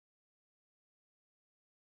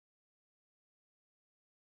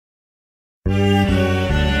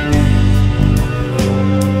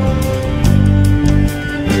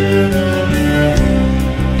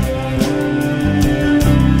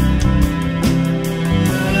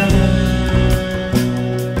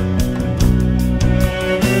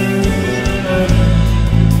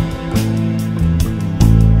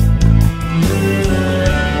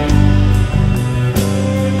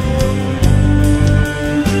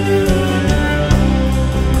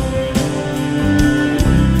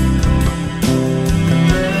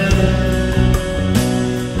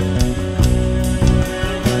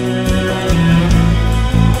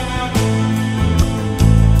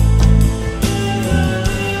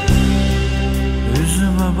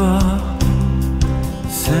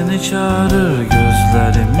Seni çağırır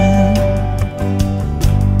gözlerim,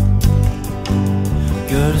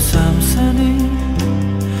 görsem seni,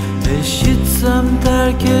 eşitsem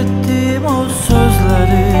terk ettiğim o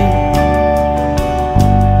sözleri.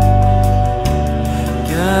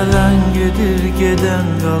 Gelen gelir giden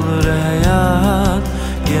kalır hayat,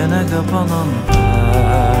 gene kapanan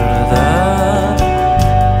perde.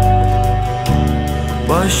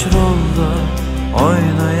 Başrolda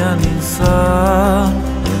oynayan insan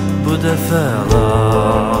bu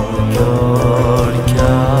defalar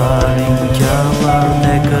körkar, inkarlar,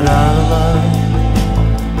 tekrarlar.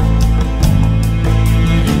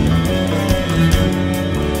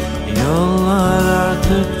 Yollar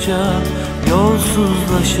arttıkça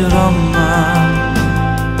yolsuzlaşır ama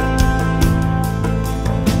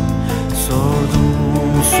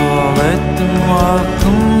sordum, sual ettim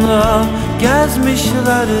aklımda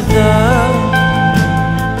gezmişlerde.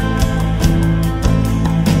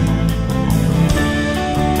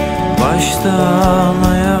 Baştan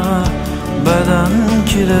ayağa beden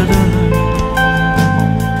kire dönür.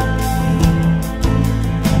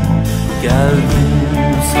 Geldim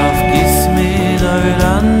saf cismin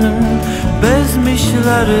öğrendim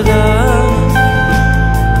bezmişlerde.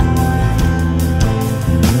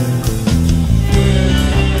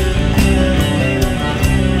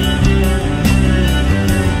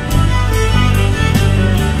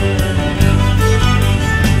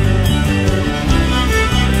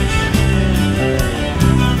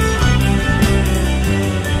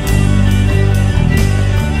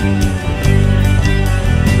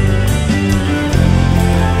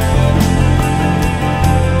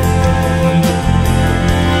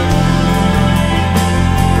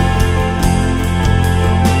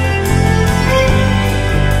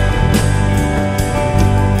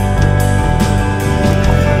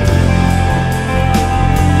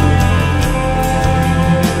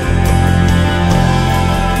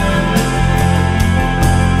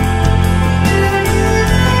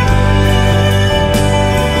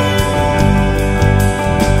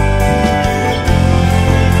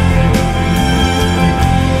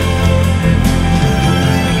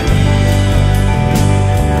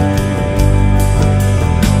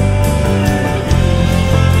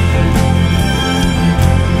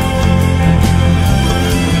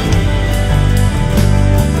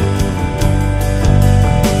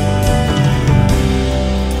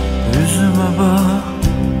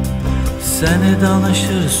 Seni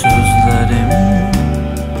danışır sözlerim,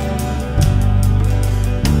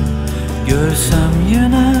 görsem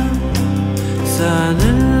yine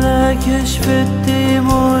seninle keşfettiğim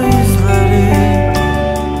o izleri.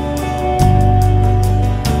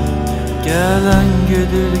 Gelen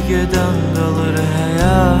gelir giden kalır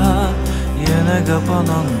hayat, yine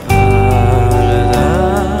kapanan perde.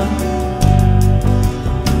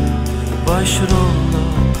 Başrolda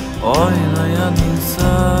oynayan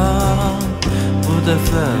insan bu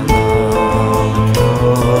defalar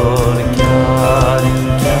körkar,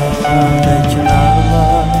 inkarlar,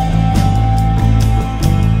 tekrarlar.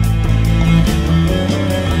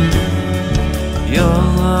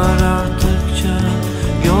 Yollar arttıkça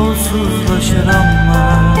yolsuzlaşır ama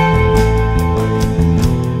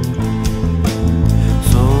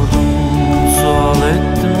sordum, sual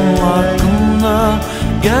ettim hakkımda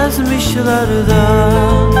gezmişlerde.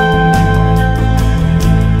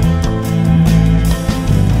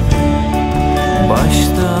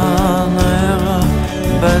 Baştan ayağa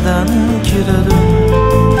beden kire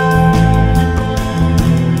dönür.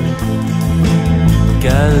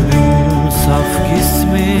 Geldim saf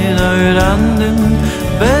cismin öğrendim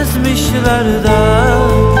bezmişlerde.